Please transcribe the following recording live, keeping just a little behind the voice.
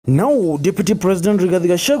Now, Deputy President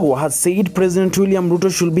Gachagua has said President William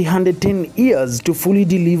Ruto should be handed 10 years to fully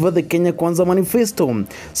deliver the Kenya Kwanza manifesto.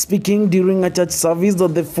 Speaking during a church service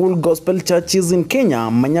at the Full Gospel Churches in Kenya,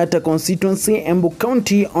 Manyata constituency, Embu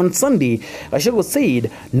County on Sunday, Gachagua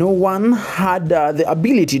said no one had the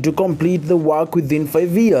ability to complete the work within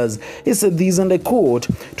 5 years. He said this, and I quote,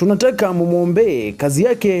 "Tunataka mumuombe, kazi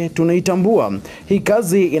yake tunaitambua. Hii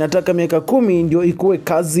kazi inataka miaka 10 ndio ikuwe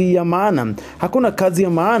kazi ya maana. Hakuna kazi ya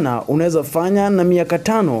maana unaweza fanya na miaka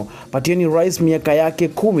 5, patieni rais miaka yake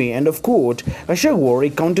 10." End of quote. Gachagua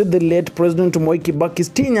recounted the late President Moi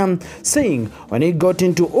Kibaki's tenure, saying when he got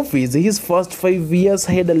into office, his first 5 years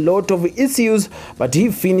had a lot of issues, but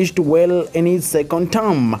he finished well in his second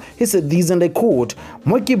term. He said this, and I quote,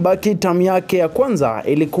 "Moi Kibaki term yake ya kwanza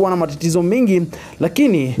ilikuwa na matatizo mengi,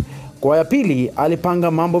 lakini kwa ya pili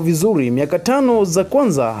alipanga mambo vizuri. Miaka 5 za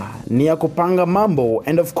kwanza ni ya kupanga mambo."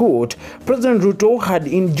 End of quote. President Ruto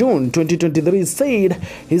had in June 2023 said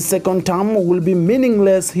his second term will be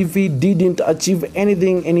meaningless if he didn't achieve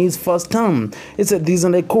anything in his first term. He said this,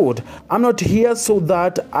 and I quote, "I'm not here so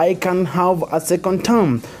that I can have a second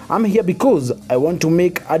term. I'm here because I want to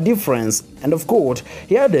make a difference." End of quote.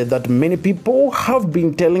 He added that many people have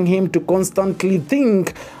been telling him to constantly think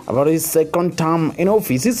about his second term in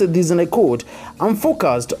office. He said this, and I quote, "I'm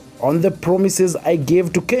focused on the promises I gave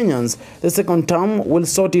to Kenyans. The second term will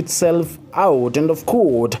sort itself out." End of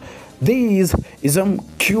quote. This is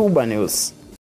Cuba News.